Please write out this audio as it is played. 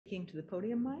came to the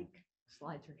podium, Mike.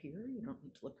 Slides are here. You don't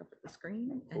need to look up at the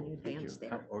screen, and you advance there.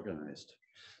 How organized.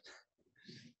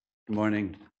 Good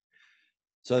morning.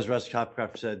 So as Russ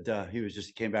Copcroft said, he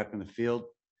came back from the field,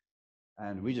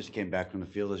 and we just came back from the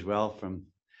field as well. From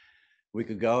a week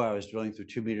ago, I was drilling through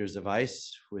 2 meters of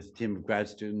ice with a team of grad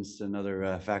students and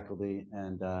other faculty,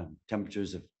 and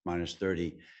temperatures of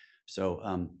 -30. So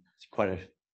it's quite a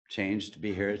change to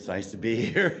be here. It's nice to be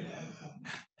here.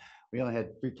 We only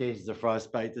had 3 cases of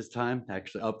frostbite this time,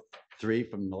 actually up 3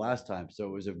 from the last time. So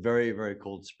it was a very, very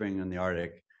cold spring in the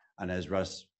Arctic. And as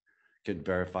Russ could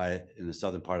verify it, in the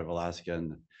southern part of Alaska,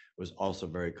 and it was also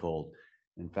very cold.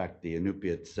 In fact, the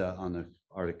Inupiats on the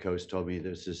Arctic coast told me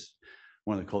this is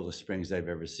one of the coldest springs they've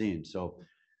ever seen. So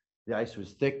the ice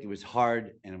was thick, it was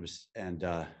hard, and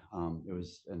the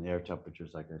air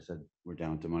temperatures, like I said, were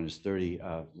down to -30,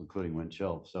 including wind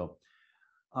chill. So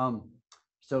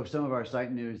some of our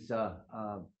site news,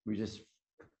 we just,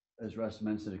 as Russ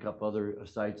mentioned, a couple other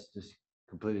sites just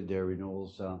completed their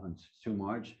renewals on 2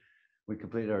 March. We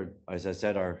completed as I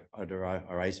said,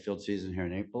 our ice field season here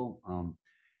in April.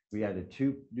 We added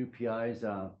 2 new PIs,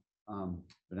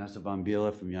 Vanessa Von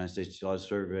Biela from the United States Geological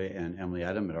Survey and Emily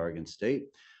Adam at Oregon State.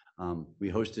 We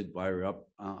hosted, while we were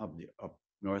up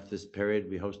north this period,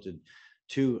 we hosted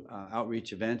 2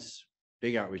 outreach events,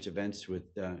 big outreach events with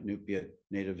Inupiat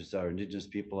natives, our indigenous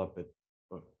people up at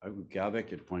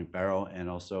Kellogg at Point Barrow, and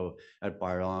also at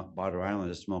Barter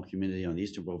Island, a small community on the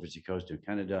eastern Beaufort Sea coast of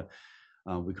Canada.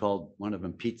 We called one of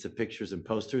them Pizza Pictures and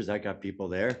Posters. That got people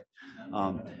there.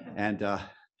 And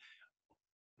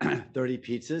 30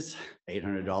 pizzas,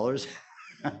 $800.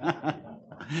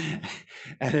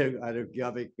 And a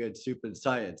Kellogg Soup and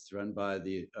Science run by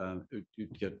the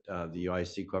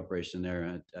UIC Corporation there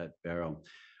at Barrow.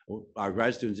 Our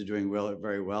grad students are doing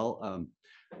very well.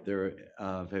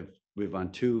 We've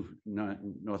won 2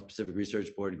 North Pacific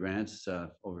Research Board grants,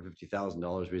 over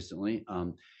 $50,000 recently.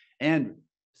 And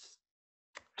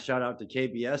shout out to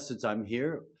KBS since I'm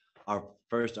here. Our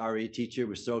first RE teacher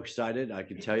was so excited. I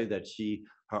can tell you that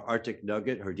her Arctic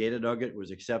Nugget, her data nugget was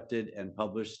accepted and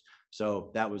published.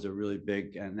 So that was a really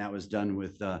big, and that was done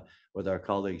with our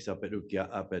colleagues up at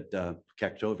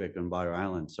Kaktovik on Barter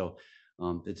Island. So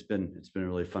it's been a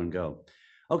really fun go.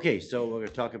 Okay, so we're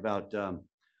going to talk about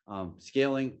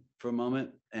scaling for a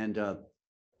moment, and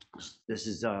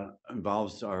this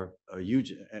involves a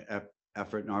huge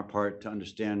effort on our part to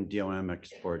understand DOM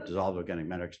export, dissolved organic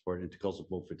matter export into coastal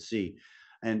Beaufort Sea.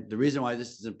 And the reason why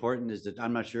this is important is that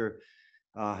I'm not sure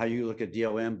how you look at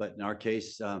DOM, but in our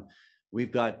case,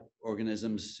 we've got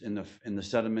organisms in the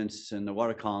sediments in the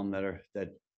water column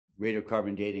that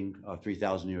radiocarbon dating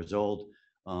 3,000 years old,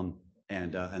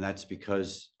 and that's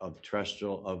because of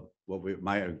terrestrial of what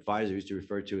my advisor used to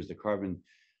refer to as the carbon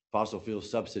fossil fuel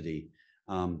subsidy.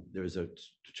 There's a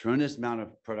tremendous amount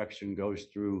of production goes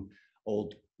through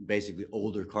basically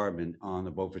older carbon on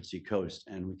the Beaufort Sea coast,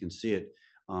 and we can see it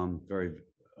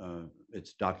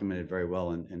it's documented very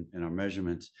well in our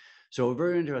measurements. So we're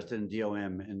very interested in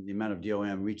DOM and the amount of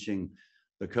DOM reaching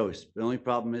the coast. The only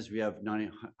problem is we have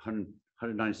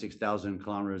 196,000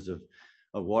 kilometers of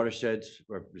watersheds,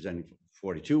 representing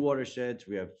 42 watersheds.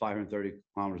 We have 530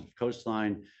 kilometers of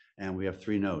coastline, and we have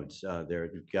 3 nodes. They're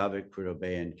Kellogg, Prudhoe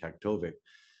Bay, and Kaktovik.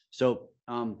 So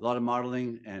a lot of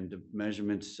modeling and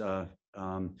measurements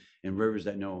in rivers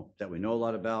that we know a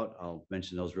lot about. I'll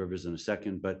mention those rivers in a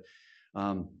second, but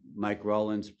Mike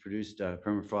Rollins produced a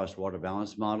permafrost water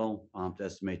balance model to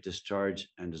estimate discharge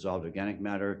and dissolved organic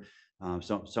matter.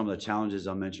 Some of the challenges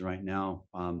I'll mention right now,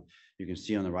 you can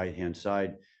see on the right-hand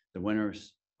side, the winter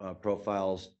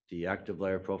profiles, the active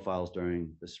layer profiles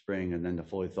during the spring, and then the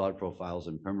fully thawed profiles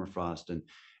in permafrost.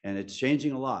 And it's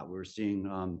changing a lot. We're seeing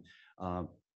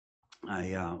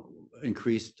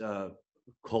increased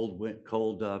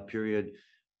cold period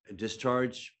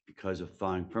discharge because of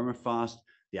thawing permafrost.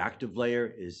 The active layer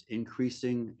is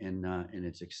increasing in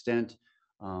its extent,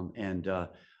 and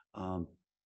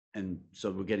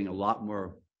so we're getting a lot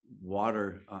more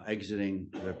water exiting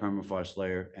the permafrost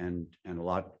layer, and a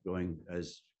lot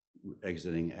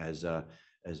exiting as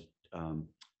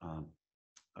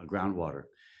groundwater.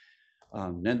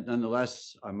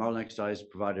 Nonetheless, our modeling exercise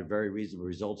provided very reasonable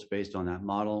results based on that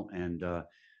model, and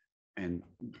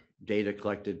data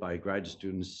collected by graduate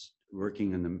students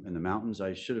working in the mountains.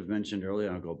 I should have mentioned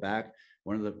earlier, I'll go back.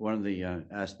 One of the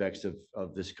aspects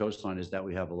of this coastline is that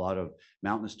we have a lot of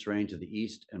mountainous terrain to the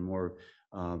east and more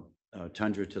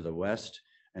tundra to the west,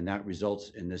 and that results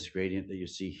in this gradient that you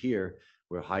see here,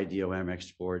 where high DOM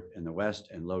export in the west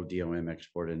and low DOM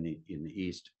export in the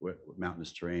east, where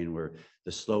mountainous terrain where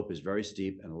the slope is very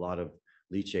steep and a lot of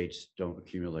leachates don't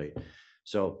accumulate.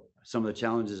 So Some of the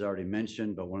challenges already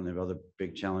mentioned, but one of the other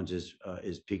big challenges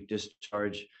is peak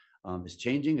discharge is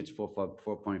changing. It's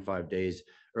 4.5 days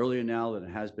earlier now than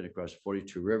it has been across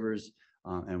 42 rivers,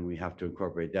 and we have to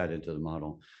incorporate that into the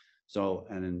model. So,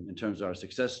 and in terms of our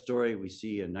success story, we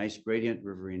see a nice gradient,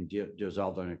 riverine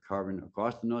dissolved ionic carbon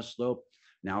across the North Slope.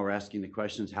 Now we're asking the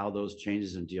questions how those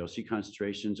changes in DOC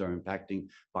concentrations are impacting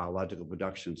biological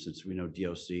production, since we know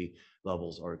DOC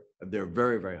levels they're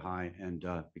very, very high, and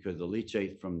because of the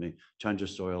leachate from the tundra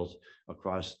soils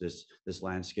across this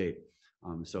landscape.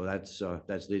 So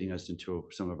that's leading us into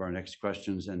some of our next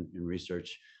questions and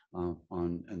research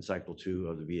on cycle 2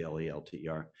 of the VLE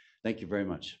LTER. Thank you very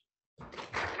much.